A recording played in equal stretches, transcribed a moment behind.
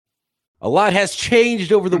A lot has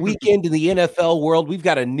changed over the weekend in the NFL world. We've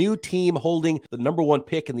got a new team holding the number one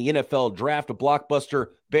pick in the NFL draft, a blockbuster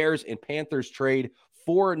Bears and Panthers trade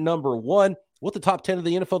for number one. What the top 10 of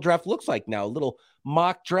the NFL draft looks like now. A little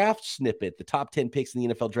mock draft snippet. The top 10 picks in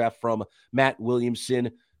the NFL draft from Matt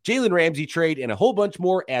Williamson, Jalen Ramsey trade, and a whole bunch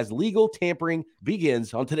more as legal tampering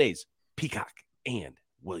begins on today's Peacock and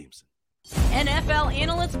Williamson. NFL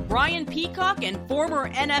analyst Brian Peacock and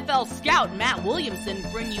former NFL scout Matt Williamson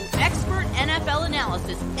bring you expert NFL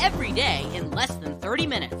analysis every day in less than 30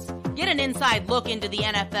 minutes. Get an inside look into the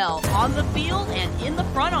NFL on the field and in the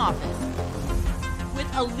front office.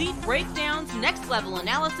 With elite breakdowns, next-level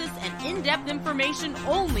analysis, and in-depth information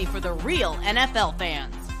only for the real NFL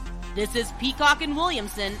fans. This is Peacock and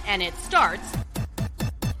Williamson, and it starts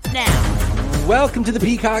now. Welcome to the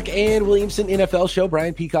Peacock and Williamson NFL show.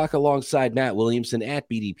 Brian Peacock alongside Matt Williamson at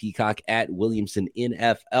BD Peacock at Williamson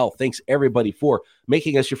NFL. Thanks, everybody, for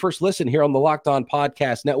making us your first listen here on the Locked On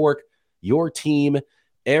Podcast Network. Your team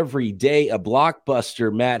every day. A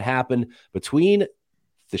blockbuster, Matt, happened between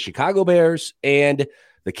the Chicago Bears and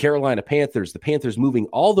the Carolina Panthers. The Panthers moving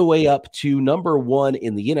all the way up to number one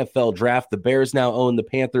in the NFL draft. The Bears now own the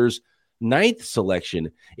Panthers' 9th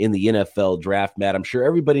selection in the NFL draft, Matt. I'm sure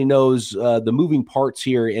everybody knows the moving parts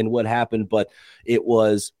here and what happened, but it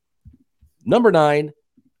was number 9,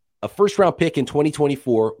 a first-round pick in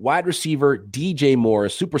 2024, wide receiver DJ Moore, a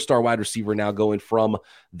superstar wide receiver now going from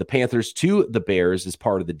the Panthers to the Bears as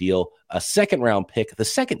part of the deal. A second-round pick, the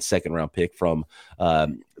second-round pick from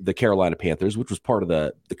the Carolina Panthers, which was part of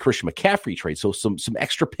the Christian McCaffrey trade. So some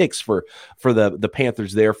extra picks for the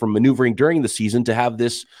Panthers there from maneuvering during the season to have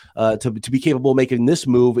this to be capable of making this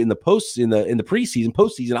move in the preseason,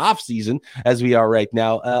 postseason, off season as we are right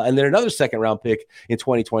now, and then another second-round pick in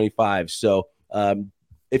 2025. So.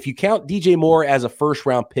 If you count DJ Moore as a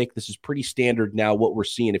first-round pick, this is pretty standard now what we're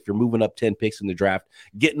seeing. If you're moving up 10 picks in the draft,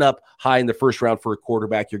 getting up high in the first round for a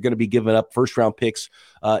quarterback, you're going to be giving up first-round picks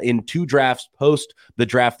in 2 drafts post the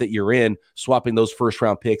draft that you're in, swapping those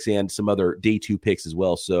first-round picks and some other day 2 picks as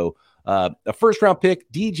well. So a first-round pick,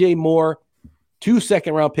 DJ Moore, 2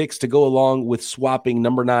 second-round picks to go along with swapping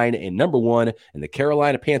number 9 and number 1, and the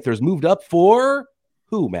Carolina Panthers moved up for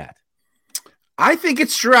who, Matt? I think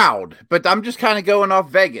it's Stroud, but I'm just kind of going off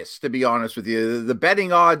Vegas, to be honest with you. The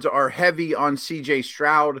betting odds are heavy on CJ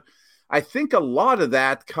Stroud. I think a lot of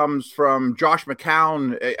that comes from Josh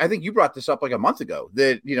McCown. I think you brought this up like a month ago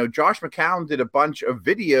that, Josh McCown did a bunch of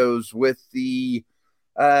videos with the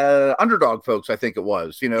Underdog folks, I think it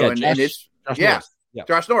was, Josh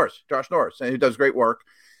Norris, and who does great work.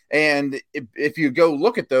 And if you go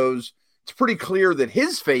look at those, it's pretty clear that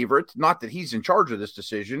his favorite, not that he's in charge of this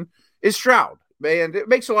decision, is Stroud. And it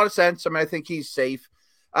makes a lot of sense. I mean, I think he's safe.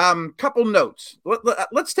 Couple notes.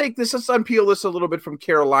 Let's take this. Let's unpeel this a little bit from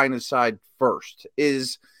Carolina's side first.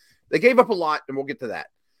 Is they gave up a lot, and we'll get to that.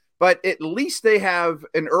 But at least they have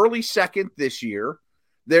an early second this year.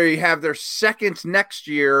 They have their second next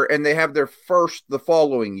year, and they have their first the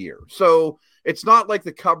following year. So it's not like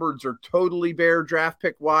the cupboards are totally bare draft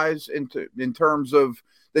pick wise in terms of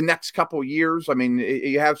the next couple years. I mean,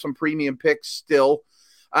 you have some premium picks still.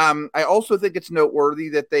 I also think it's noteworthy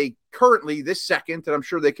that they currently, this second, and I'm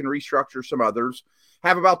sure they can restructure some others,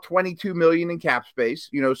 have about $22 million in cap space,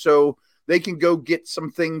 so they can go get some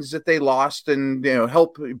things that they lost and,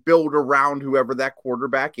 help build around whoever that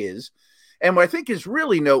quarterback is. And what I think is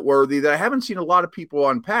really noteworthy that I haven't seen a lot of people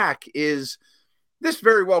unpack is this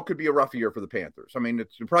very well could be a rough year for the Panthers. I mean,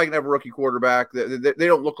 you're probably going to have a rookie quarterback. They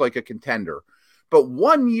don't look like a contender. But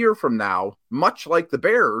 1 year from now, much like the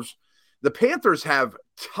Bears, the Panthers have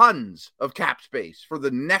tons of cap space for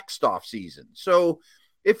the next offseason. So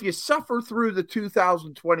if you suffer through the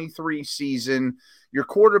 2023 season, your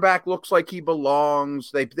quarterback looks like he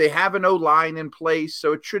belongs. They have an O-line in place,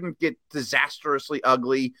 so it shouldn't get disastrously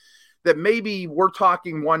ugly. That maybe we're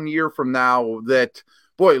talking 1 year from now that,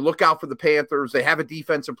 boy, look out for the Panthers. They have a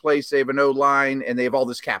defense in place, they have an O-line, and they have all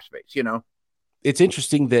this cap space, It's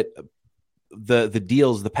interesting that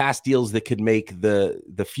the past deals that could make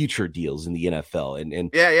the future deals in the NFL.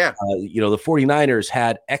 And the 49ers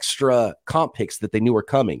had extra comp picks that they knew were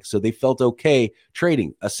coming. So they felt okay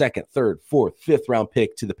trading a second, third, fourth, fifth round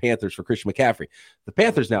pick to the Panthers for Christian McCaffrey. The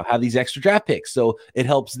Panthers now have these extra draft picks. So it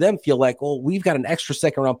helps them feel like, well, we've got an extra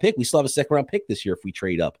second round pick. We still have a second round pick this year if we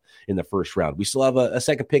trade up in the first round. We still have a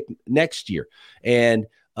second pick next year. And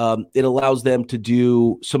it allows them to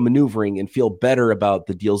do some maneuvering and feel better about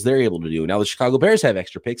the deals they're able to do. Now the Chicago Bears have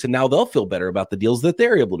extra picks, and now they'll feel better about the deals that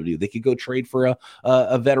they're able to do. They could go trade for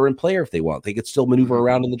a veteran player if they want. They could still maneuver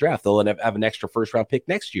around in the draft. They'll have an extra first-round pick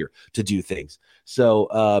next year to do things. So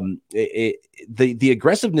the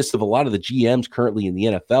aggressiveness of a lot of the GMs currently in the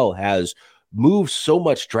NFL has move so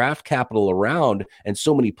much draft capital around and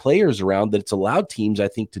so many players around that it's allowed teams, I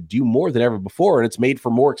think, to do more than ever before. And it's made for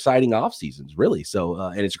more exciting off seasons, really. So,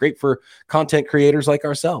 and it's great for content creators like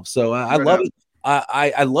ourselves. So I love it.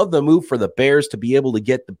 I love the move for the Bears to be able to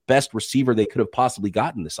get the best receiver they could have possibly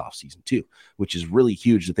gotten this offseason too, which is really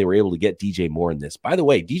huge that they were able to get DJ Moore in this. By the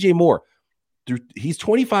way, DJ Moore, he's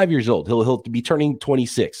 25 years old. He'll be turning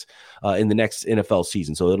 26 in the next NFL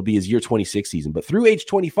season. So it'll be his year 26 season. But through age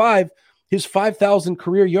 25, his 5,000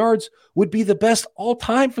 career yards would be the best all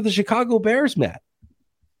time for the Chicago Bears, Matt.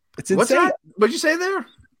 It's insane. What's that? What'd you say there?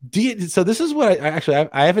 So this is what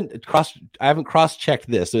I haven't cross-checked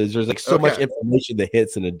this. So there's like so much information that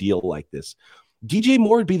hits in a deal like this. DJ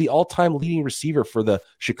Moore would be the all-time leading receiver for the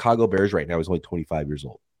Chicago Bears right now. He's only 25 years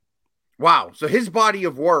old. Wow. So his body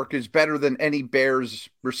of work is better than any Bears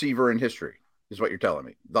receiver in history, is what you're telling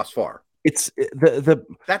me thus far. It's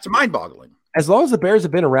that's mind-boggling. As long as the Bears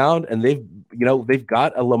have been around and they've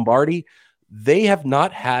got a Lombardi, they have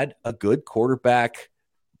not had a good quarterback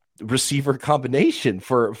receiver combination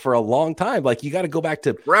for a long time. Like, you got to go back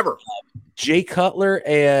to forever. Jay Cutler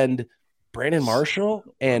and Brandon Marshall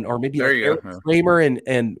or maybe Eric Kramer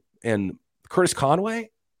and Curtis Conway.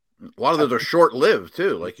 A lot of those are short-lived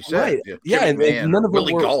too, like you said. Right. Yeah, and none of them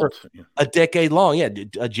were a decade long. Yeah,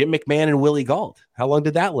 Jim McMahon and Willie Gault. How long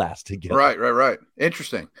did that last together? Right.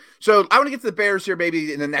 Interesting. So I want to get to the Bears here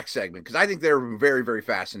maybe in the next segment because I think they're very, very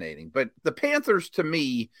fascinating. But the Panthers, to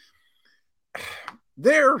me,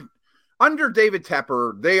 they're under David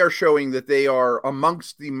Tepper. They are showing that they are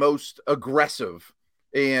amongst the most aggressive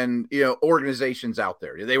and organizations out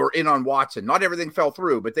there. They were in on Watson. Not everything fell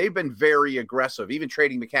through, but they've been very aggressive, even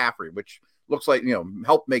trading McCaffrey, which looks like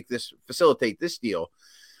help facilitate this deal.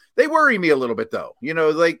 They worry me a little bit though.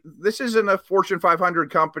 Like, this isn't a Fortune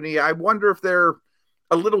 500 company. I wonder if they're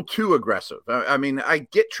a little too aggressive. I mean, I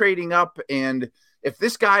get trading up, and if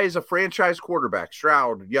this guy is a franchise quarterback,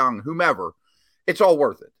 Stroud, Young, whomever, it's all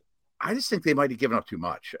worth it. I just think they might have given up too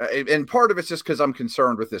much. And part of it's just because I'm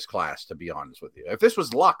concerned with this class, to be honest with you. If this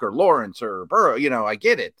was Luck or Lawrence or Burrow, I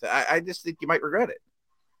get it. I just think you might regret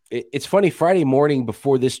it. It's funny. Friday morning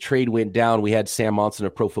before this trade went down, we had Sam Monson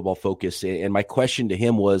of Pro Football Focus. And my question to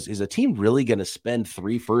him was, is a team really going to spend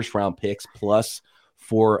 3 first-round picks plus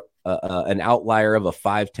for an outlier of a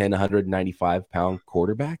 5'10", 195-pound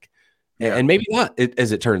quarterback? Yeah. And maybe not,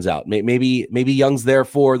 as it turns out. Maybe Young's there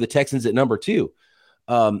for the Texans at number 2.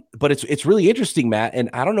 But it's really interesting, Matt, and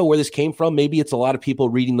I don't know where this came from. Maybe it's a lot of people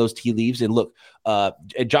reading those tea leaves. And look,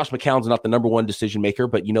 Josh McCown's not the number one decision maker,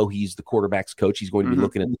 but he's the quarterback's coach. He's going to be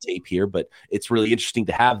looking at the tape here. But it's really interesting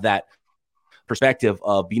to have that perspective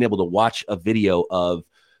of being able to watch a video of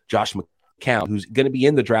Josh McCown, who's going to be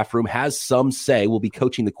in the draft room, has some say, will be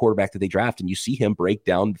coaching the quarterback that they draft, and you see him break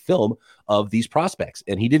down the film of these prospects.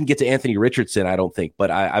 And he didn't get to Anthony Richardson, I don't think,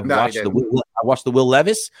 but I watched the Will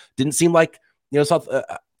Levis. Didn't seem like. So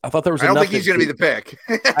I thought there was. I don't think he's going to be the pick.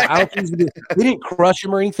 I don't think he didn't crush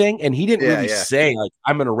him or anything, and he didn't really say like,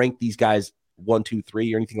 "I'm going to rank these guys 1, 2,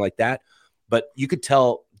 3" or anything like that. But you could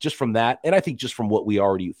tell just from that, and I think just from what we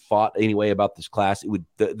already thought anyway about this class, it would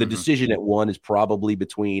the decision at 1 is probably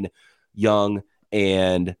between Young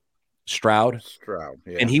and Stroud,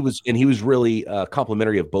 yeah. and he was really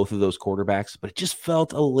complimentary of both of those quarterbacks, but it just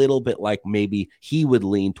felt a little bit like maybe he would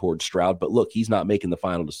lean towards Stroud. But look, he's not making the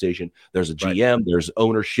final decision. There's a GM, there's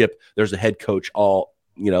ownership, there's a head coach, all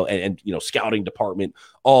and scouting department,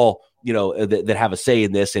 all that have a say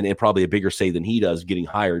in this, and probably a bigger say than he does, getting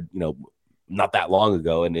hired not that long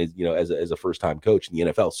ago, and is as a first time coach in the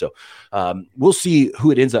NFL. So we'll see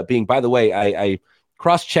who it ends up being. By the way, I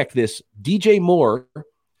cross checked this. DJ Moore.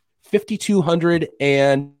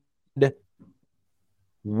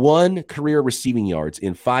 5,201 career receiving yards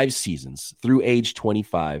in 5 seasons through age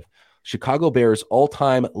 25. Chicago Bears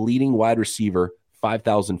all-time leading wide receiver,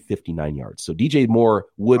 5,059 yards. So DJ Moore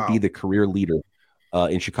would be the career leader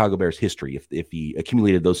in Chicago Bears history if he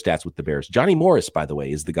accumulated those stats with the Bears. Johnny Morris, by the way,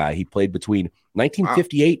 is the guy. He played between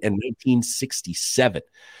 1958 and 1967.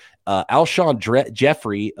 Alshon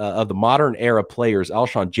Jeffrey of the modern era players,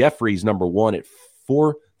 Alshon Jeffrey's number 1 at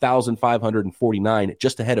 4,549,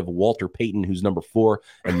 just ahead of Walter Payton, who's number 4,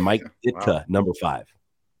 and Mike Ditka, number 5.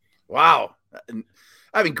 Wow.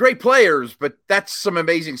 I mean, great players, but that's some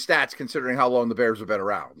amazing stats considering how long the Bears have been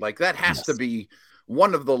around. Like, that has to be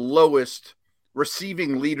one of the lowest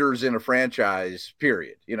receiving leaders in a franchise,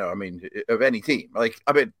 period. Of any team.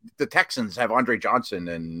 The Texans have Andre Johnson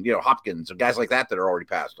and, Hopkins and guys like that are already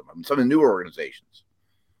past them. Some of the newer organizations.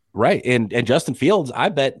 Right. And Justin Fields, I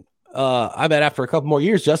bet after a couple more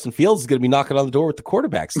years, Justin Fields is going to be knocking on the door with the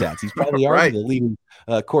quarterback stats. He's probably already the leading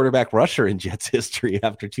quarterback rusher in Jets history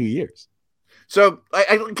after 2 years. So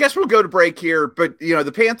I guess we'll go to break here, but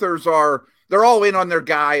the Panthers they're all in on their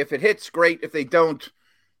guy. If it hits, great. If they don't,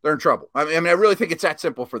 they're in trouble. I really think it's that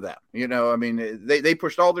simple for them. They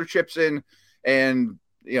pushed all their chips in, and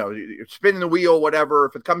spinning the wheel, whatever.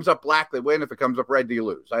 If it comes up black, they win. If it comes up red, you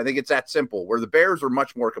lose. I think it's that simple. Where the Bears are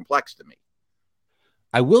much more complex to me.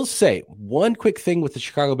 I will say one quick thing with the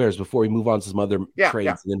Chicago Bears before we move on to some other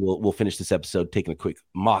trades, and then we'll finish this episode taking a quick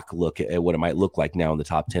mock look at what it might look like now in the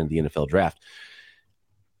top 10 of the NFL draft.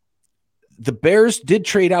 The Bears did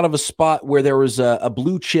trade out of a spot where there was a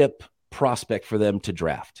blue chip prospect for them to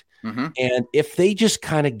draft. Mm-hmm. And if they just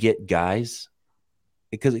kind of get guys,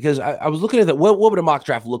 because I was looking at that, what would a mock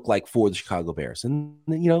draft look like for the Chicago Bears? And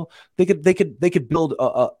they could build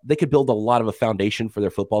a lot of a foundation for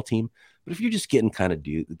their football team. But if you're just getting kind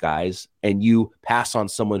of guys and you pass on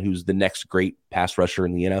someone who's the next great pass rusher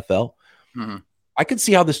in the NFL, mm-hmm. I could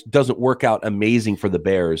see how this doesn't work out amazing for the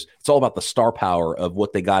Bears. It's all about the star power of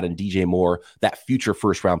what they got in DJ Moore, that future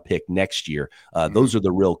first-round pick next year. Those are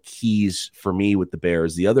the real keys for me with the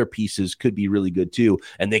Bears. The other pieces could be really good too,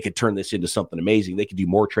 and they could turn this into something amazing. They could do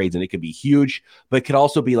more trades, and it could be huge, but it could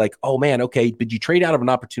also be like, oh, man, okay, but you trade out of an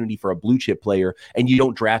opportunity for a blue-chip player, and you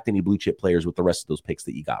don't draft any blue-chip players with the rest of those picks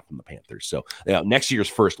that you got from the Panthers. So next year's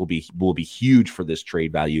first will be huge for this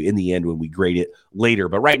trade value in the end when we grade it later,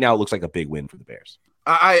 but right now it looks like a big win for the Bears.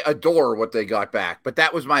 I adore what they got back, but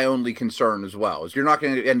that was my only concern as well, is you're not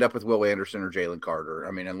going to end up with Will Anderson or Jalen Carter.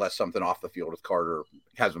 Unless something off the field with Carter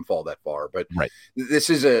has him fall that far. But right. This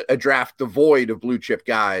is a draft devoid of blue chip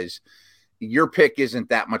guys. Your pick isn't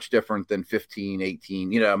that much different than 15,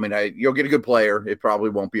 18. You'll get a good player. It probably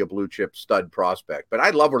won't be a blue chip stud prospect, but I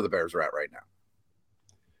love where the Bears are at right now.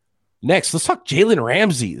 Next, let's talk Jalen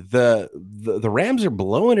Ramsey. The Rams are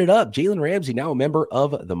blowing it up. Jalen Ramsey, now a member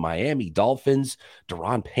of the Miami Dolphins,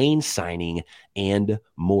 Daron Payne signing, and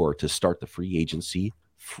more to start the free agency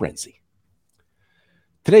frenzy.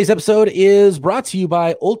 Today's episode is brought to you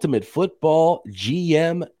by Ultimate Football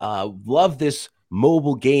GM. Love this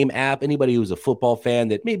mobile game app. Anybody who's a football fan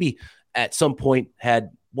that maybe at some point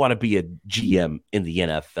want to be a GM in the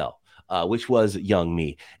NFL. Which was young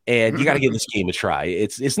me. And you got to give this game a try.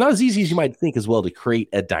 It's not as easy as you might think as well to create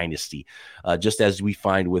a dynasty, just as we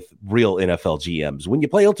find with real NFL GMs. When you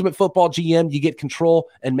play Ultimate Football GM, you get control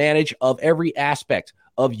and manage of every aspect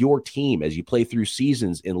of your team as you play through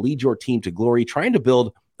seasons and lead your team to glory, trying to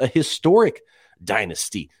build a historic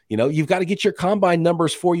dynasty. You've got to get your combine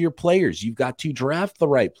numbers for your players. You've got to draft the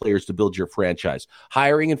right players to build your franchise,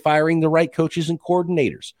 hiring and firing the right coaches and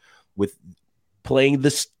coordinators, with playing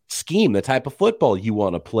the scheme, the type of football you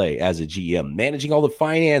want to play as a GM, managing all the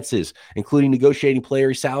finances, including negotiating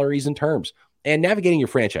player salaries and terms, and navigating your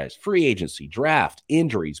franchise, free agency, draft,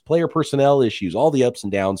 injuries, player personnel issues, all the ups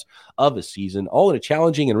and downs of a season, all in a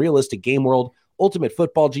challenging and realistic game world. Ultimate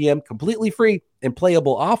Football GM, completely free and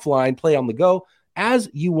playable offline, play on the go as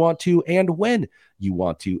you want to and when you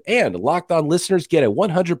want to. And Locked On listeners get a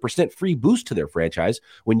 100% free boost to their franchise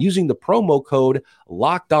when using the promo code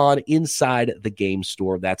Locked On inside the game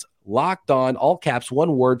store. That's Locked On, all caps,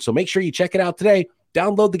 one word. So make sure you check it out today.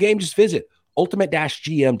 Download the game. Just visit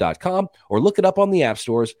ultimate-gm.com or look it up on the app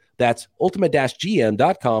stores. That's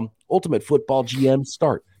ultimate-gm.com. Ultimate Football GM.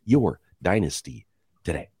 Start your dynasty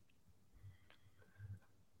today.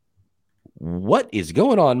 What is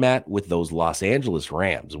going on, Matt, with those Los Angeles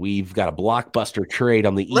Rams? We've got a blockbuster trade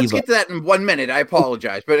on the eve. Let's get to that in 1 minute. I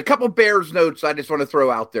apologize. But a couple Bears notes I just want to throw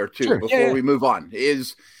out there, too, before we move on.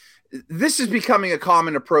 This is becoming a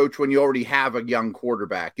common approach when you already have a young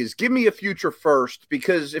quarterback, is give me a future first,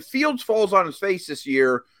 because if Fields falls on his face this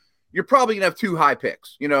year, you're probably going to have 2 high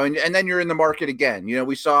picks, and then you're in the market again.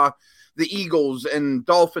 We saw the Eagles and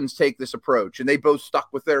Dolphins take this approach, and they both stuck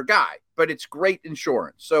with their guy. But it's great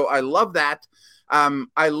insurance. So I love that.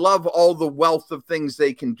 I love all the wealth of things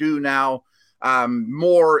they can do now.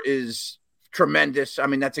 Moore is tremendous.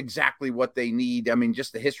 That's exactly what they need.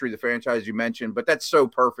 Just the history of the franchise you mentioned, but that's so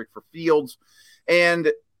perfect for Fields.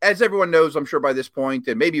 And as everyone knows, I'm sure by this point,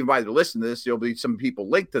 and maybe even by the listen to this, there'll be some people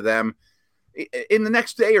linked to them. In the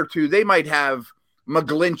next day or two, they might have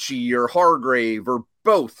McGlinchey or Hargrave or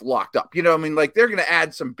both locked up. They're going to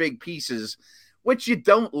add some big pieces, which you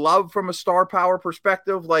don't love from a star power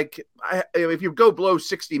perspective. If you go below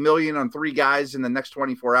 $60 million on 3 guys in the next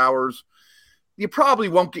 24 hours, you probably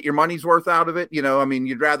won't get your money's worth out of it. I mean,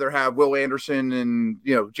 you'd rather have Will Anderson and,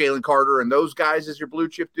 Jalen Carter and those guys as your blue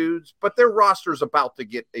chip dudes, but their roster's about to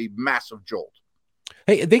get a massive jolt.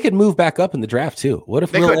 Hey, they could move back up in the draft too. What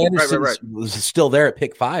if Will Anderson was still there at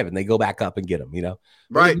pick 5 and they go back up and get him?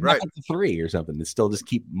 Right. Up to 3 or something, and still just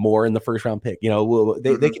keep more in the first round pick. They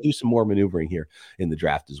could do some more maneuvering here in the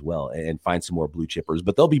draft as well and find some more blue chippers.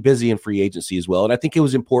 But they'll be busy in free agency as well. And I think it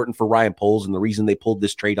was important for Ryan Poles, and the reason they pulled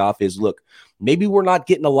this trade off is, look, maybe we're not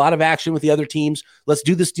getting a lot of action with the other teams. Let's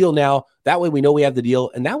do this deal now. That way we know we have the deal,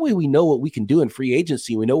 and that way we know what we can do in free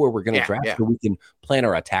agency. We know where we're going to draft, so we can plan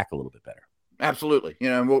our attack a little bit better. Absolutely.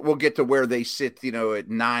 We'll get to where they sit, at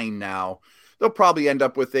 9 now. They'll probably end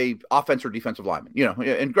up with a offense or defensive lineman,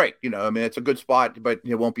 and great. I mean, it's a good spot, but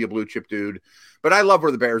it won't be a blue chip dude. But I love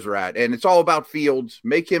where the Bears are at, and it's all about Fields.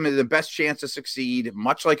 Make him the best chance to succeed,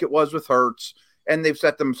 much like it was with Hurts, and they've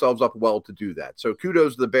set themselves up well to do that. So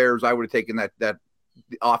kudos to the Bears. I would have taken that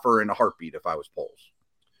offer in a heartbeat if I was Poles.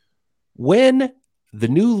 When the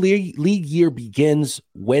new league year begins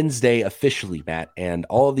Wednesday officially, Matt, and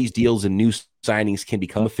all of these deals and new signings can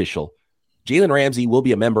become official, Jalen Ramsey will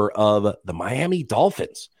be a member of the Miami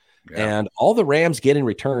Dolphins. Yeah. And all the Rams get in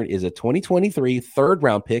return is a 2023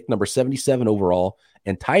 third-round pick, number 77 overall,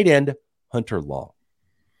 and tight end Hunter Long.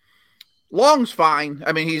 Long's fine.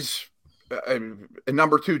 I mean, he's a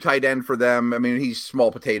number 2 tight end for them. I mean, he's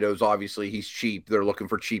small potatoes. Obviously, he's cheap. They're looking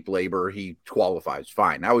for cheap labor. He qualifies.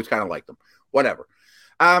 Fine. I always kind of liked him. Whatever.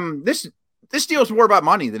 This deal is more about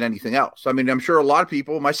money than anything else. I mean, I'm sure a lot of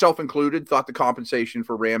people, myself included, thought the compensation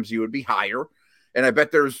for Ramsey would be higher. And I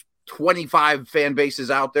bet there's 25 fan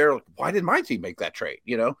bases out there. Like, why did my team make that trade?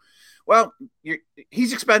 Well,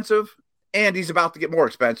 he's expensive and he's about to get more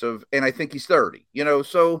expensive. And I think he's 30,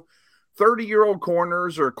 so 30-year-old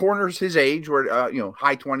corners or corners his age, where,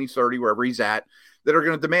 high 20s, 30, wherever he's at, that are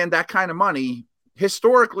going to demand that kind of money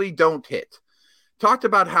historically don't hit. Talked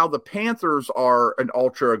about how the Panthers are an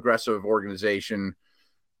ultra aggressive organization.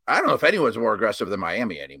 I don't know if anyone's more aggressive than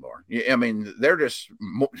Miami anymore. I mean, they're just,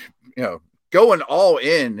 going all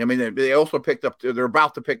in. I mean, they also they're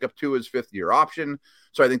about to pick up Tua's 5th-year option.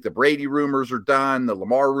 So I think the Brady rumors are done. The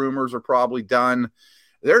Lamar rumors are probably done.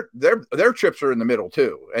 Their chips are in the middle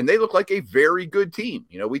too. And they look like a very good team.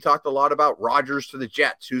 We talked a lot about Rodgers to the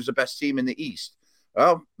Jets, who's the best team in the East.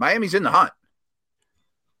 Well, Miami's in the hunt.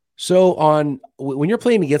 So when you're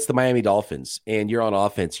playing against the Miami Dolphins and you're on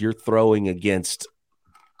offense, you're throwing against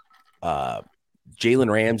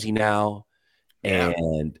Jalen Ramsey now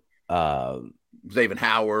and Xavier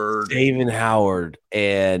Howard.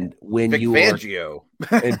 And when Vic Fangio.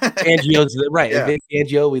 And Fangio's right. Yeah. And Vic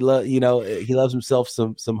Fangio, we love, he loves himself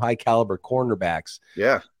some high caliber cornerbacks.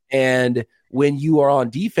 Yeah. And when you are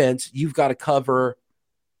on defense, you've got to cover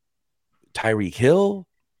Tyreek Hill.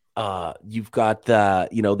 You've got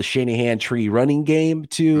the Shanahan tree running game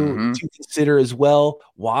to consider as well.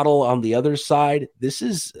 Waddle on the other side. This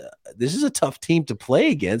is a tough team to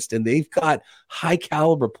play against, and they've got high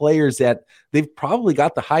caliber players that they've probably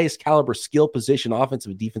got the highest caliber skill position,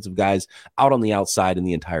 offensive and defensive guys out on the outside in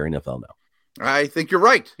the entire NFL now. I think you're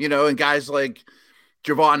right. And guys like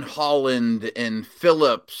Javon Holland and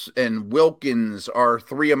Phillips and Wilkins are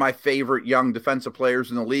 3 of my favorite young defensive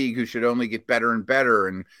players in the league who should only get better and better.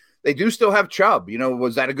 And they do still have Chubb.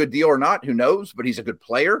 Was that a good deal or not? Who knows? But he's a good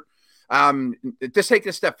player. Just take it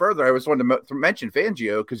a step further. I was wanted to mention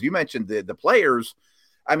Fangio because you mentioned the players.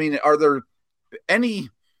 I mean, are there any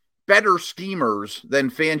better schemers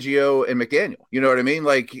than Fangio and McDaniel? You know what I mean?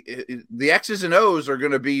 Like the X's and O's are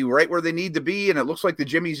going to be right where they need to be, and it looks like the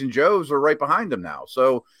Jimmies and Joes are right behind them now.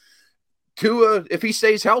 So Tua, if he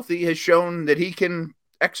stays healthy, has shown that he can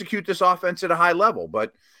execute this offense at a high level.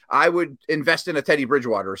 But I would invest in a Teddy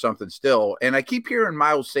Bridgewater or something still. And I keep hearing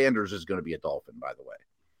Miles Sanders is going to be a Dolphin, by the way.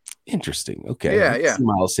 Interesting. Okay. Yeah.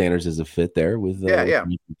 Miles Sanders is a fit there with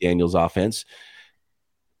Daniel's offense.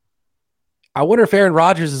 I wonder if Aaron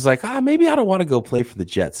Rodgers is like, maybe I don't want to go play for the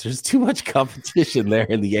Jets. There's too much competition there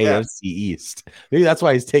in the AFC East. Maybe that's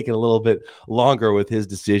why he's taking a little bit longer with his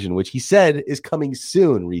decision, which he said is coming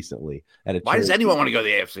soon recently. Why does anyone want to go to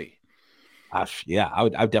the AFC? Yeah, I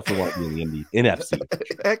would definitely want to be in the NFC.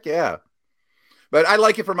 Heck yeah. But I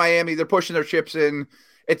like it for Miami. They're pushing their chips in.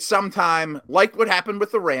 It's sometime like what happened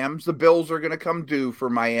with the Rams. The Bills are going to come due for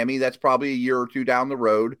Miami. That's probably a year or two down the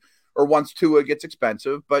road, or once Tua gets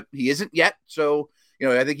expensive, but he isn't yet. So,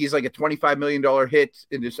 I think he's like a $25 million hit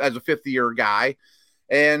as a 5th-year guy.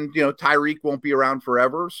 And, Tyreek won't be around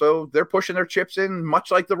forever. So they're pushing their chips in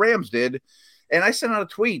much like the Rams did. And I sent out a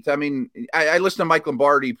tweet. I mean, I listen to Mike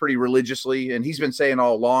Lombardi pretty religiously, and he's been saying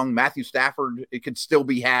all along, Matthew Stafford, it could still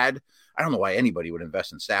be had. I don't know why anybody would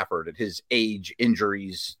invest in Stafford at his age,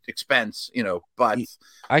 injuries, expense, but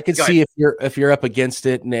I could see if you're up against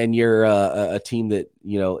it and you're a team that,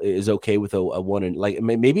 is okay with a one, and like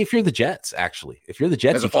maybe if you're the Jets, actually, if you're the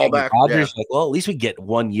Jets, as a fallback, Rodgers, well, at least we get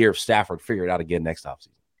 1 year of Stafford, figure it out again next offseason.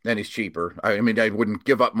 Then he's cheaper. I mean, I wouldn't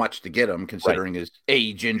give up much to get him considering his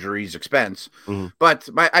age, injuries, expense. Mm-hmm. But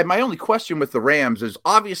my only question with the Rams is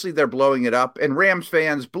obviously they're blowing it up, and Rams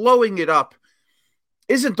fans blowing it up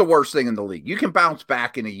isn't the worst thing in the league. You can bounce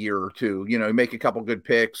back in a year or two, make a couple good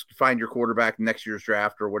picks, find your quarterback in next year's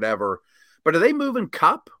draft or whatever. But are they moving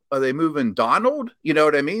Kupp? Are they moving Donald? You know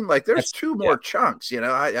what I mean? Like there's two more chunks,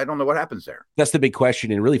 I don't know what happens there. That's the big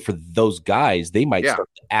question. And really for those guys, they might start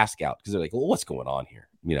to ask out because they're like, well, what's going on here?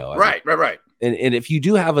 Right. And if you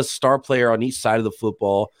do have a star player on each side of the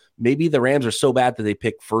football, maybe the Rams are so bad that they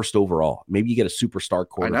pick first overall. Maybe you get a superstar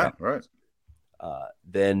quarterback. I know, right.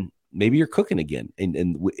 Then maybe you're cooking again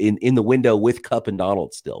in the window with Kupp and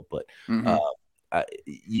Donald still. But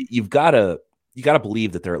you've got to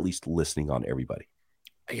believe that they're at least listening on everybody.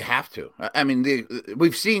 You have to. I mean,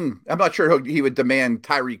 we've seen. I'm not sure he would demand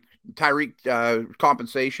Tyreek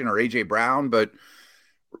compensation or AJ Brown, but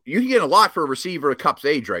you can get a lot for a receiver at Kupp's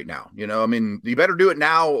age right now. I mean, you better do it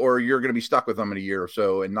now or you're going to be stuck with them in a year or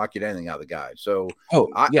so and not get anything out of the guy. So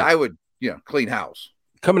I would, clean house.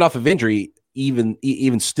 Coming off of injury,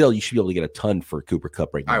 even still, you should be able to get a ton for Cooper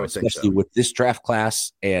Kupp right now, especially with this draft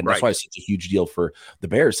class. And that's why it's such a huge deal for the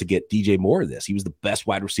Bears to get DJ Moore this. He was the best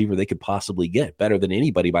wide receiver they could possibly get, better than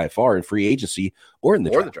anybody by far in free agency or in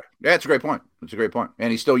the draft. Yeah, it's a great point.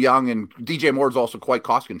 And he's still young, and DJ Moore's also quite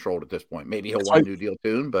cost controlled at this point. Maybe he'll want a new deal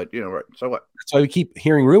soon, but right. So what? That's why we keep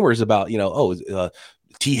hearing rumors about,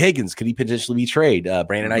 T. Higgins, could he potentially be traded?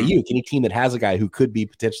 Brandon Ayuk, any team that has a guy who could be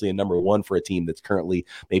potentially a number one for a team that's currently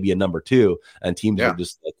maybe a number two, and teams are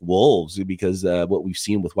just like wolves because what we've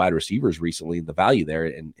seen with wide receivers recently, the value there,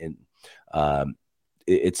 and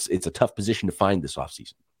it's a tough position to find this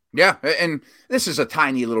offseason. Yeah, and this is a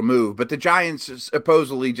tiny little move, but the Giants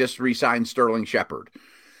supposedly just re-signed Sterling Shepard.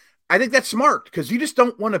 I think that's smart because you just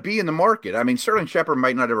don't want to be in the market. I mean, Sterling Shepard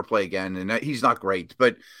might not ever play again, and he's not great,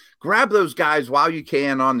 but grab those guys while you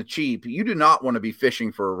can on the cheap. You do not want to be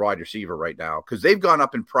fishing for a wide receiver right now because they've gone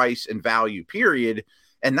up in price and value, period,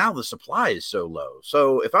 and now the supply is so low.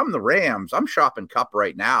 So if I'm the Rams, I'm shopping Kupp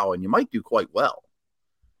right now, and you might do quite well.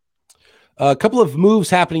 A couple of moves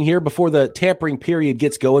happening here before the tampering period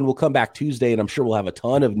gets going. We'll come back Tuesday, and I'm sure we'll have a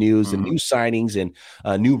ton of news and new signings and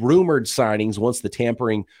new rumored signings once the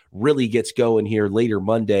tampering really gets going here later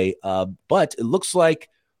Monday. But it looks like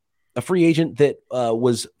a free agent that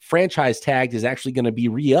was franchise tagged is actually going to be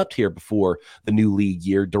re-upped here before the new league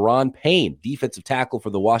year. Daron Payne, defensive tackle for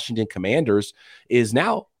the Washington Commanders, is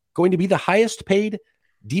now going to be the highest paid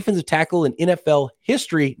defensive tackle in NFL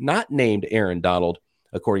history, not named Aaron Donald,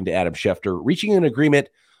 according to Adam Schefter, reaching an agreement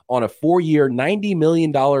on a 4-year, $90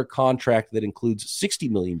 million contract that includes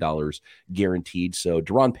 $60 million guaranteed. So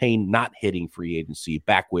Daron Payne not hitting free agency,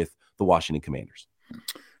 back with the Washington Commanders.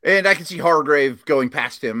 And I can see Hargrave going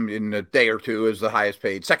past him in a day or two as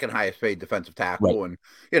the second highest paid defensive tackle. Right.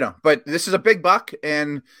 And, but this is a big buck.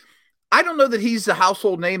 And I don't know that he's the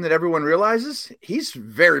household name that everyone realizes. He's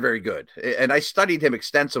very, very good. And I studied him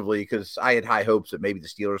extensively because I had high hopes that maybe the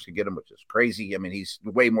Steelers could get him, which is crazy. I mean, he's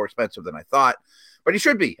way more expensive than I thought, but he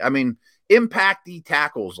should be. I mean, impact-y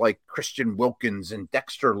tackles like Christian Wilkins and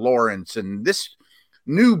Dexter Lawrence and this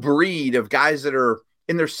new breed of guys that are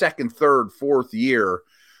in their second, third, fourth year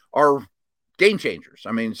are game changers.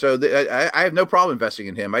 I mean, so I have no problem investing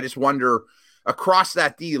in him. I just wonder, across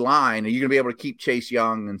that D line, are you going to be able to keep Chase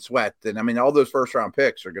Young and Sweat? And I mean, all those first round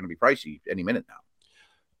picks are going to be pricey any minute now.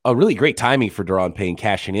 A really great timing for Daron Payne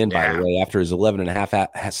cashing in, by the way, after his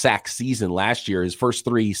 11.5 sack season last year, his first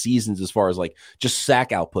 3 seasons as far as like just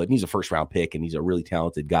sack output. And he's a first round pick and he's a really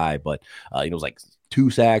talented guy, but it was like 2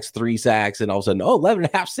 sacks, 3 sacks, and all of a sudden,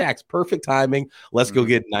 11.5 sacks, perfect timing. Let's go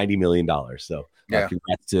get $90 million. So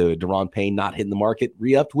congrats to Daron Payne not hitting the market,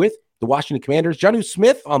 re-upped with the Washington Commanders. Jonnu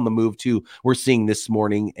Smith on the move too, we're seeing this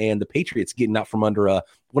morning, and the Patriots getting out from under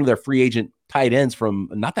one of their free agent tight ends from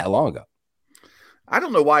not that long ago. I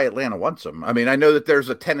don't know why Atlanta wants him. I mean, I know that there's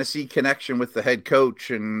a Tennessee connection with the head coach,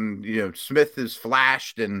 and Smith has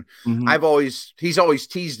flashed, and he's always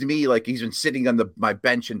teased me like he's been sitting on my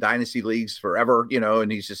bench in dynasty leagues forever,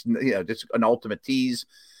 and he's just just an ultimate tease.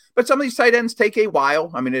 But some of these tight ends take a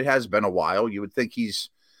while. I mean, it has been a while. You would think he's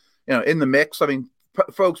in the mix. I mean,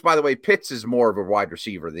 folks, by the way, Pitts is more of a wide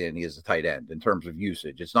receiver than he is a tight end in terms of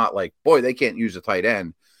usage. It's not like, boy, they can't use a tight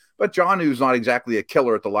end. But Jonnu's not exactly a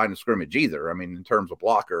killer at the line of scrimmage either. I mean, in terms of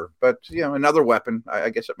blocker, but another weapon.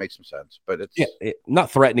 I guess it makes some sense. But it's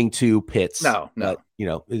not threatening to Pitts. No. But,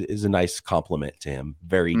 is a nice compliment to him.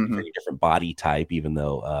 Very, very different body type, even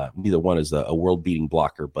though neither one is a world-beating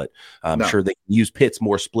blocker. But I'm sure they can use Pitts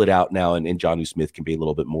more split out now, and Jonnu Smith can be a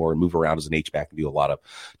little bit more and move around as an H-back and do a lot of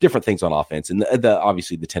different things on offense. And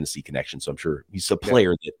obviously the Tennessee connection. So I'm sure he's a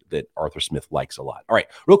player that Arthur Smith likes a lot. All right,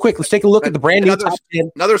 real quick, let's take a look at the brand new top 10.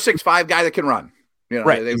 Another 6'5" guy that can run.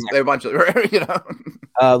 Right. They have a bunch of,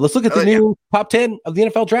 let's look at the new top 10 of the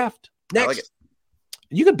NFL draft. Next. I like it.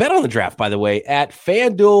 You can bet on the draft, by the way, at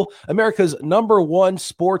FanDuel, America's #1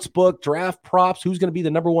 sports book. Draft props. Who's going to be the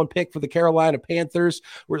 #1 pick for the Carolina Panthers?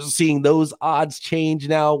 We're seeing those odds change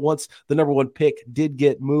now once the #1 pick did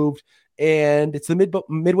get moved. And it's the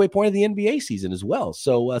midway point of the NBA season as well.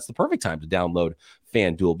 So it's the perfect time to download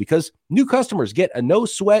FanDuel because new customers get a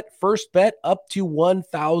no-sweat first bet up to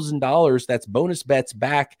 $1,000. That's bonus bets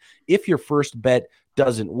back if your first bet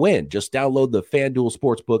doesn't win. Just download the FanDuel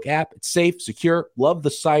Sportsbook app. It's safe, secure. Love the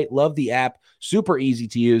site. Love the app. Super easy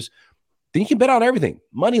to use. Then you can bet on everything.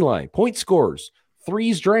 Money line, point scores,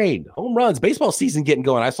 threes drained, home runs, baseball season getting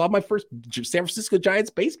going. I saw my first San Francisco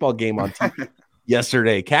Giants baseball game on TV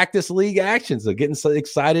yesterday. Cactus League action. So getting so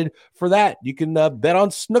excited for that. You can bet on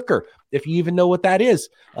snooker if you even know what that is,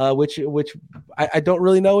 which I don't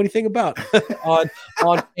really know anything about on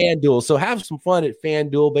FanDuel. So have some fun at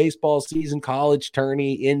FanDuel. Baseball season, college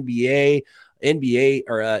tourney, NBA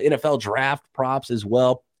or NFL draft props as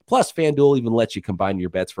well. Plus, FanDuel even lets you combine your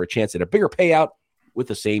bets for a chance at a bigger payout with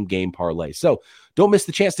the same game parlay. So don't miss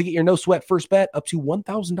the chance to get your no sweat first bet up to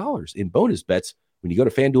 $1,000 in bonus bets when you go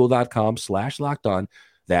to FanDuel.com/lockedon.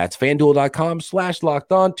 That's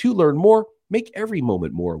FanDuel.com/lockedon to learn more. Make every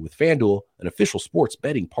moment more with FanDuel, an official sports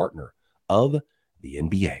betting partner of the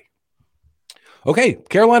NBA. Okay,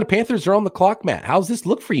 Carolina Panthers are on the clock, Matt. How's this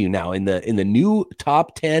look for you now in the new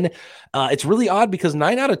top 10? It's really odd because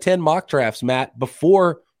 9 out of 10 mock drafts, Matt,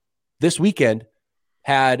 before this weekend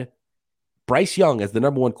had Bryce Young as the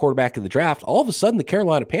 #1 quarterback in the draft. All of a sudden, the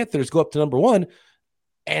Carolina Panthers go up to #1.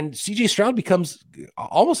 And CJ Stroud becomes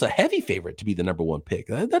almost a heavy favorite to be the #1 pick.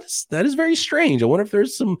 That is very strange. I wonder if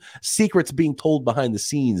there's some secrets being told behind the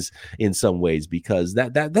scenes in some ways, because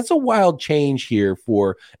that's a wild change here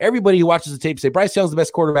for everybody who watches the tape. Say Bryce Young's the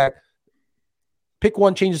best quarterback. Pick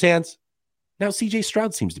one, changes hands. Now CJ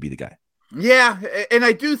Stroud seems to be the guy. Yeah, and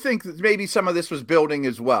I do think that maybe some of this was building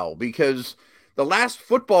as well, because the last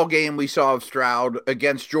football game we saw of Stroud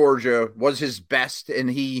against Georgia was his best, and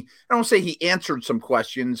I don't say he answered some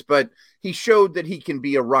questions, but he showed that he can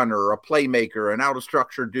be a runner, a playmaker, an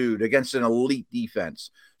out-of-structure dude against an elite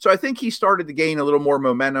defense. So I think he started to gain a little more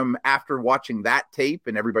momentum after watching that tape,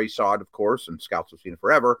 and everybody saw it, of course, and scouts have seen it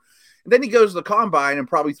forever. And then he goes to the combine and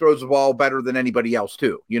probably throws the ball better than anybody else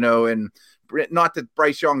too, and not that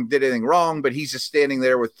Bryce Young did anything wrong, but he's just standing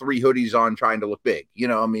there with 3 hoodies on trying to look big.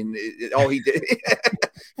 All he did,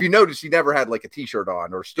 if you notice, he never had like a t-shirt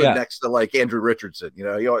on or stood next to like Andrew Richardson.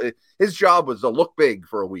 His job was to look big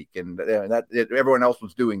for a week, and everyone else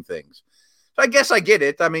was doing things. So I guess I get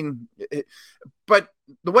it. I mean, but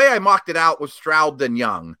the way I mocked it out was Stroud then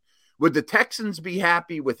Young. Would the Texans be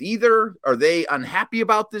happy with either? Are they unhappy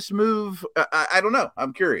about this move? I don't know.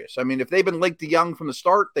 I'm curious. I mean, if they've been linked to Young from the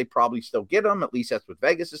start, they probably still get him. At least that's what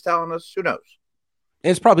Vegas is telling us. Who knows? And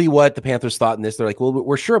it's probably what the Panthers thought in this. They're like, well,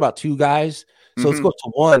 we're sure about 2 guys. So let's go up to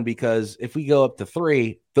 1, because if we go up to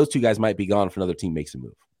 3, those 2 guys might be gone if another team makes a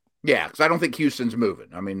move. Yeah, because I don't think Houston's moving.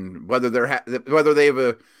 I mean, whether they have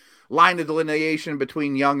a line of delineation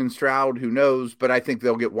between Young and Stroud, who knows? But I think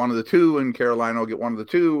they'll get one of the 2, and Carolina will get one of the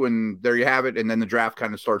 2, and there you have it. And then the draft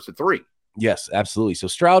kind of starts at 3. Yes, absolutely. So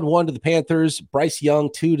Stroud 1 to the Panthers, Bryce Young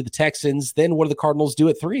 2 to the Texans. Then what do the Cardinals do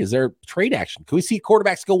at 3? Is there trade action? Can we see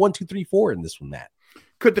quarterbacks go 1, 2, 3, 4 in this one, Matt?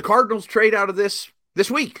 Could the Cardinals trade out of this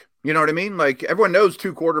week? You know what I mean? Like, everyone knows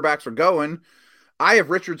 2 quarterbacks are going. I have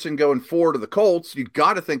Richardson going 4 to the Colts. You've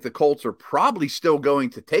got to think the Colts are probably still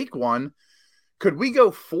going to take one. Could we go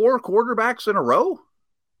 4 quarterbacks in a row?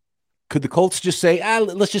 Could the Colts just say,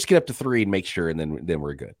 let's just get up to 3 and make sure, and then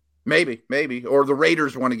we're good? Maybe. Or the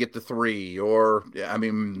Raiders want to get to 3, or,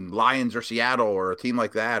 Lions or Seattle or a team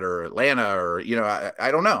like that, or Atlanta, or, I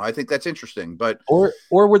don't know. I think that's interesting. But Or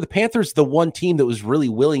were the Panthers the one team that was really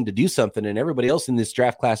willing to do something, and everybody else in this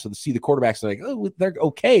draft class would see the quarterbacks and like, oh, they're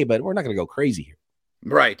okay, but we're not going to go crazy here.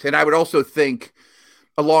 Right. And I would also think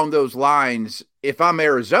along those lines, if I'm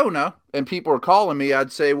Arizona and people are calling me,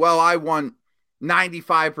 I'd say, well, I want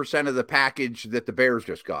 95% of the package that the Bears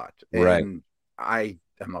just got. And right.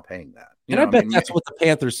 I'm not paying that. And I bet that's what the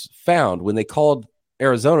Panthers found when they called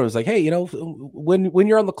Arizona was like, hey, when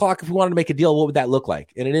you're on the clock, if we wanted to make a deal, what would that look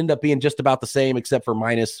like? And it ended up being just about the same, except for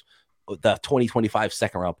minus the 2025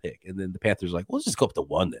 second round pick. And then the Panthers were like, well, let's just go up to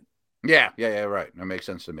 1 then. Yeah, right. That makes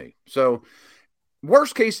sense to me. So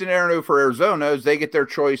worst case scenario for Arizona is they get their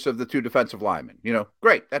choice of the 2 defensive linemen.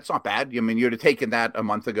 Great. That's not bad. I mean, you'd have taken that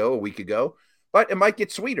a week ago, but it might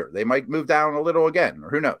get sweeter. They might move down a little again, or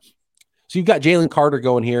who knows? So you've got Jalen Carter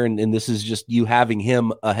going here, and this is just you having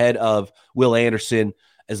him ahead of Will Anderson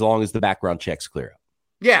as long as the background checks clear up.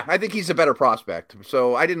 Yeah, I think he's a better prospect.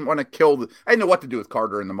 So I didn't want to I didn't know what to do with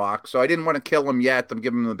Carter in the mock, so I didn't want to kill him yet. I'm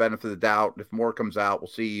giving him the benefit of the doubt. If more comes out, we'll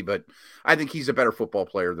see. But I think he's a better football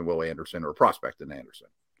player than Will Anderson, or a prospect than Anderson.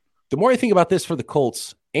 The more I think about this for the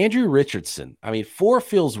Colts, Andrew Richardson, 4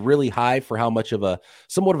 feels really high for how much of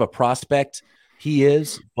somewhat of a prospect he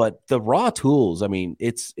is, but the raw tools,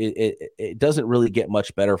 it doesn't really get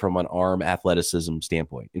much better from an arm athleticism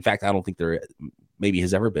standpoint. In fact, I don't think there maybe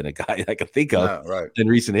has ever been a guy I can think of in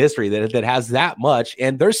recent history that has that much.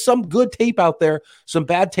 And there's some good tape out there, some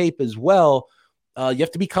bad tape as well. You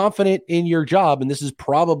have to be confident in your job, and this is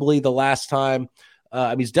probably the last time.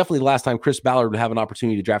 It's definitely the last time Chris Ballard would have an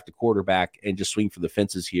opportunity to draft a quarterback and just swing for the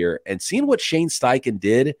fences here. And seeing what Shane Steichen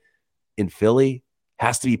did in Philly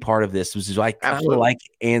has to be part of this. Which is like kind of like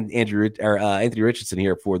Anthony Richardson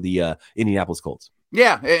here for the Indianapolis Colts.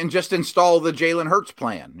 Yeah, and just install the Jalen Hurts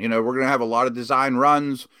plan. We're going to have a lot of design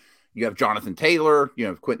runs. You have Jonathan Taylor,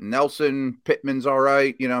 Quentin Nelson, Pittman's all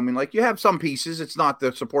right. You have some pieces. It's not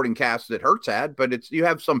the supporting cast that Hurts had, but you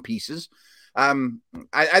have some pieces. I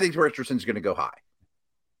think Richardson's going to go high.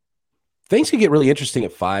 Things could get really interesting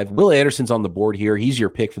at 5. Will Anderson's on the board here. He's your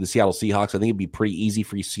pick for the Seattle Seahawks. I think it'd be pretty easy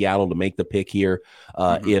for Seattle to make the pick here.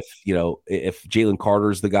 If Jalen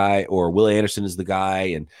Carter's the guy or Will Anderson is the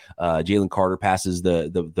guy, and Jalen Carter passes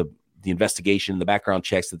the investigation, the background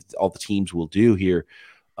checks that all the teams will do here.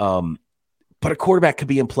 But a quarterback could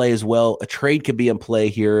be in play as well. A trade could be in play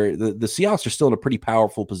here. The Seahawks are still in a pretty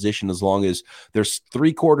powerful position as long as there's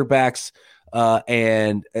 3 quarterbacks.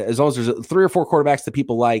 And as long as there's 3 or 4 quarterbacks that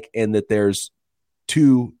people like, and that there's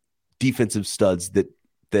 2 defensive studs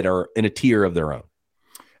that are in a tier of their own.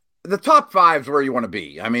 The top 5 is where you want to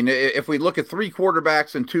be. If we look at 3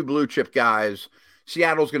 quarterbacks and 2 blue chip guys,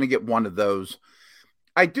 Seattle's going to get one of those.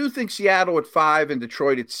 I do think Seattle at 5 and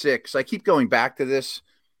Detroit at 6. I keep going back to this.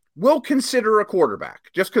 Will consider a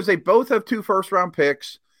quarterback just because they both have 2 first-round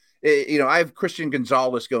picks. I have Christian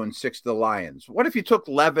Gonzalez going 6 to the Lions. What if you took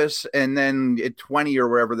Levis and then at 20 or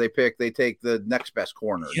wherever they pick, they take the next best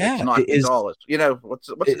corner? Yeah, it's not Gonzalez. What's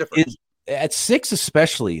the difference? At 6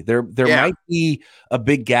 especially, there might be a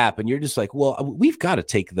big gap, and you're just like, well, we've got to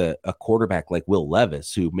take a quarterback like Will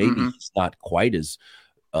Levis, who maybe he's not quite as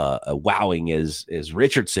wowing as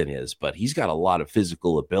Richardson is, but he's got a lot of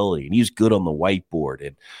physical ability, and he's good on the whiteboard.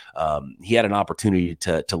 And he had an opportunity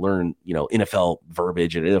to learn, NFL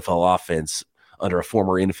verbiage and NFL offense under a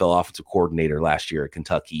former NFL offensive coordinator last year at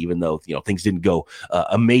Kentucky, even though, things didn't go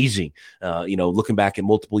amazing. Looking back at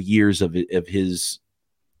multiple years of his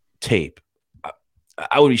tape,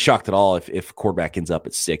 I would be shocked at all if quarterback ends up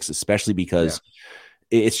at 6, especially because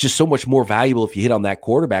it's just so much more valuable if you hit on that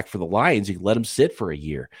quarterback for the Lions. You can let him sit for a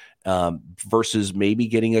year versus maybe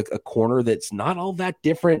getting a corner that's not all that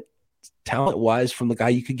different talent-wise from the guy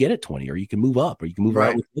you could get at 20, or you can move up, or you can move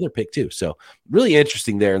around with the other pick too. So really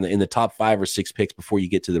interesting there in the top 5 or 6 picks before you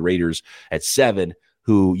get to the Raiders at 7,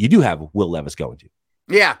 who you do have Will Levis going to.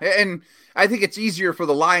 Yeah, and I think it's easier for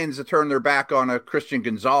the Lions to turn their back on a Christian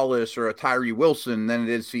Gonzalez or a Tyree Wilson than it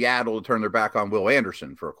is Seattle to turn their back on Will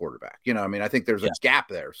Anderson for a quarterback. I think there's a gap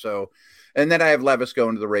there. So, and then I have Levis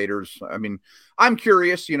going to the Raiders. I'm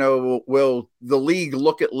curious, will the league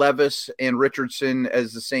look at Levis and Richardson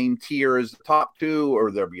as the same tier as the top 2,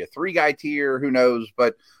 or there'll be a 3-guy tier? Who knows?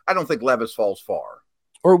 But I don't think Levis falls far.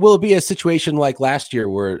 Or will it be a situation like last year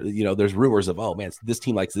where, there's rumors of, oh man, this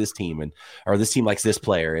team likes this team, or this team likes this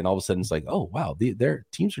player. And all of a sudden it's like, oh, wow, their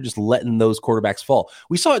teams are just letting those quarterbacks fall.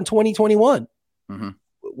 We saw it in 2021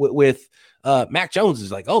 with Mac Jones.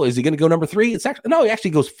 Is like, oh, is he going to go number 3? It's actually, no, he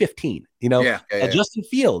actually goes 15, Justin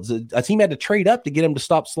Fields, a team had to trade up to get him to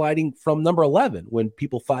stop sliding from number 11 when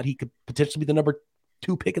people thought he could potentially be the number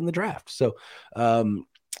 2 pick in the draft. So,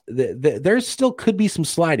 there still could be some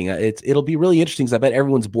sliding. It'll be really interesting because I bet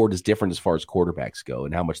everyone's board is different as far as quarterbacks go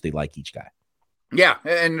and how much they like each guy. Yeah,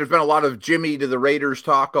 and there's been a lot of Jimmy to the Raiders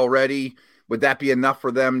talk already. Would that be enough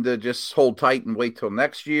for them to just hold tight and wait till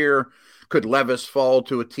next year? Could Levis fall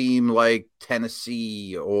to a team like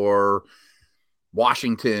Tennessee or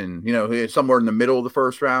Washington, somewhere in the middle of the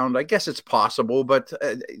first round? I guess it's possible, but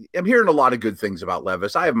I'm hearing a lot of good things about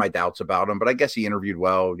Levis. I have my doubts about him, but I guess he interviewed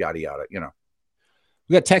well, yada, yada,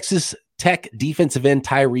 We got Texas Tech defensive end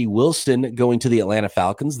Tyree Wilson going to the Atlanta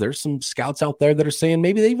Falcons. There's some scouts out there that are saying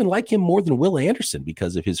maybe they even like him more than Will Anderson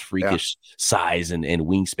because of his freakish size and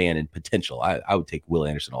wingspan and potential. I would take Will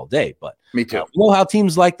Anderson all day, but me too. You know how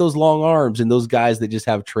teams like those long arms and those guys that just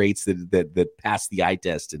have traits that pass the eye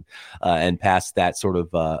test and pass that sort of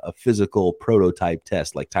a physical prototype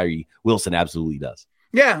test like Tyree Wilson absolutely does.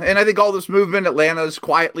 Yeah, and I think all this movement, Atlanta's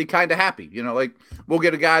quietly kind of happy. You know, like we'll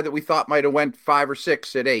get a guy that we thought might have went 5 or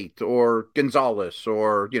 6 at 8, or Gonzalez,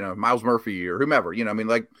 or Miles Murphy, or whomever. You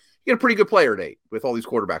get a pretty good player at 8 with all these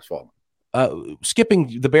quarterbacks falling.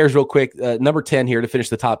 Skipping the Bears real quick, number 10 here to finish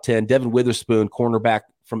the top 10, Devin Witherspoon, cornerback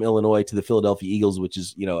from Illinois to the Philadelphia Eagles, which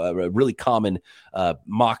is, a really common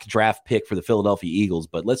mock draft pick for the Philadelphia Eagles.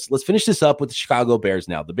 But let's finish this up with the Chicago Bears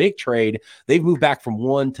now. The big trade, they've moved back from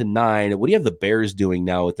 1 to 9. What do you have the Bears doing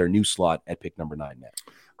now with their new slot at pick number 9, Matt?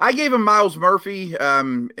 I gave him Miles Murphy,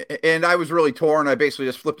 and I was really torn. I basically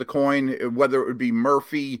just flipped a coin whether it would be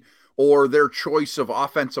Murphy or their choice of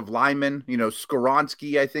offensive lineman.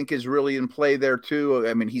 Skoronski, I think, is really in play there too.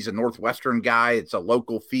 I mean, he's a Northwestern guy. It's a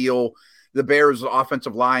local feel. The Bears'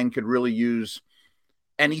 offensive line could really use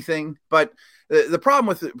anything. But the problem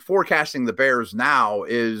with forecasting the Bears now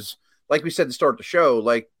is, like we said to start the show,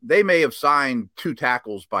 like they may have signed 2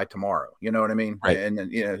 tackles by tomorrow. You know what I mean? Right. And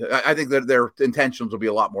I think that their intentions will be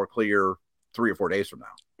a lot more clear 3 or 4 days from now.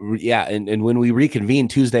 Yeah, and when we reconvene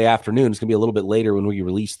Tuesday afternoon, it's going to be a little bit later when we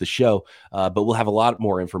release the show, but we'll have a lot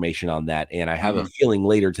more information on that. And I have a feeling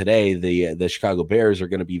later today, the Chicago Bears are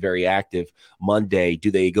going to be very active Monday. Do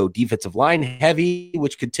they go defensive line heavy,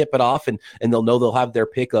 which could tip it off, and they'll know they'll have their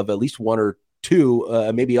pick of at least 1 or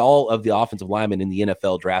 2, maybe all of the offensive linemen in the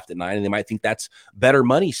NFL draft at 9, and they might think that's better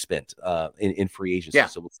money spent in free agency. Yeah.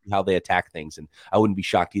 So we'll see how they attack things, and I wouldn't be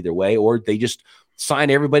shocked either way. Or they just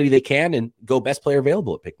sign everybody they can and go best player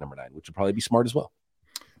available at pick number 9, which would probably be smart as well.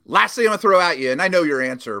 Last thing I'm going to throw at you, and I know your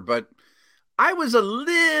answer, but I was a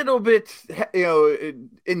little bit,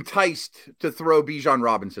 enticed to throw Bijan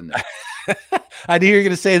Robinson there. I knew you were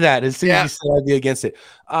going to say that as soon as you said I'd be against it.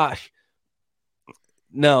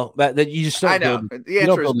 No, that you just don't. I know. The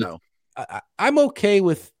answer is no. I'm okay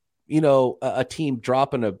with, a team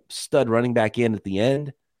dropping a stud running back in at the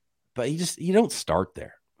end, but you don't start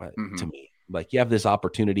there to me. Like you have this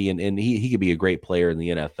opportunity and he could be a great player in the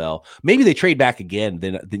NFL. Maybe they trade back again.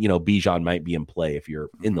 Then Bijan might be in play if you're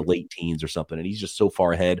in the late teens or something. And he's just so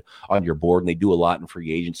far ahead on your board, and they do a lot in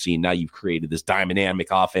free agency. And now you've created this dynamic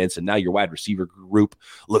offense, and now your wide receiver group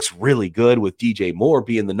looks really good with DJ Moore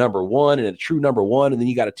being the number 1 and a true number 1. And then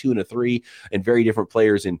you got a 2 and a 3 and very different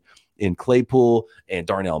players in Claypool and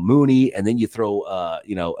Darnell Mooney, and then you throw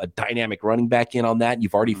a dynamic running back in on that.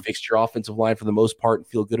 You've already fixed your offensive line for the most part and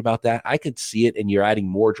feel good about that. I could see it, and you're adding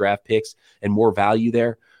more draft picks and more value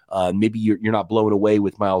there. Maybe you're not blown away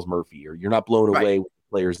with Miles Murphy, or you're not blown away with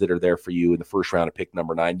players that are there for you in the first round of pick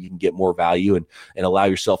number 9. You can get more value and allow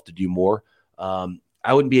yourself to do more. I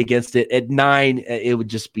wouldn't be against it. At 9, it would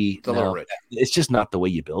just be it's just not the way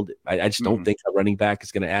you build it. I just don't think a running back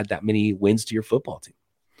is going to add that many wins to your football team.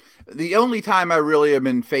 The only time I really am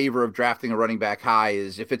in favor of drafting a running back high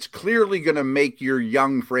is if it's clearly going to make your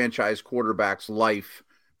young franchise quarterback's life,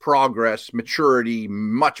 progress, maturity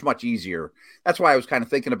much, much easier. That's why I was kind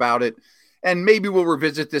of thinking about it. And maybe we'll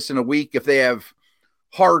revisit this in a week if they have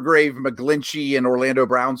Hargrave, McGlinchey, and Orlando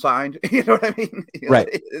Brown signed. You know what I mean? Right.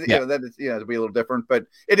 It'll be a little different, but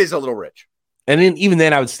it is a little rich. And then even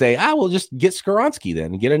then I would say, we'll just get Skoronski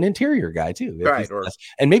then and get an interior guy too. Right.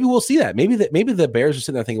 And maybe we'll see that. Maybe the Bears are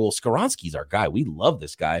sitting there thinking, well, Skoronski's our guy. We love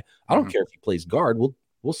this guy. I don't care if he plays guard.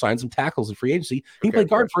 We'll sign some tackles in free agency. He can play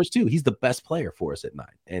guard for us too. He's the best player for us at 9.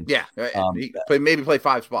 And maybe play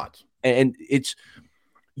 5 spots. And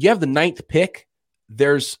you have the 9th pick.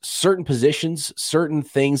 There's certain positions, certain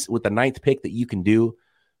things with the 9th pick that you can do,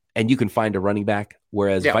 and you can find a running back.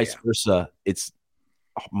 Whereas vice versa, it's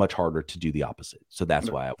much harder to do the opposite. So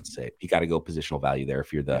that's why I would say you got to go positional value there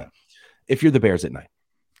if you're the Bears at 9.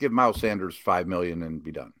 Give Miles Sanders $5 million and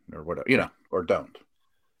be done, or whatever, or don't.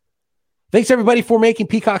 Thanks everybody for making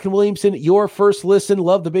Peacock and Williamson your first listen.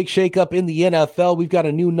 Love the big shakeup in the NFL. We've got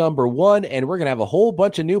a new number 1, and we're going to have a whole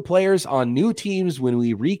bunch of new players on new teams when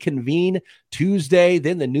we reconvene Tuesday.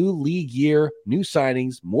 Then the new league year, new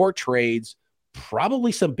signings, more trades,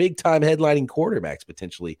 probably some big time headlining quarterbacks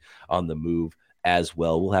potentially on the move as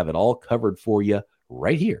well. We'll have it all covered for you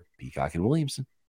right here, Peacock and Williamson.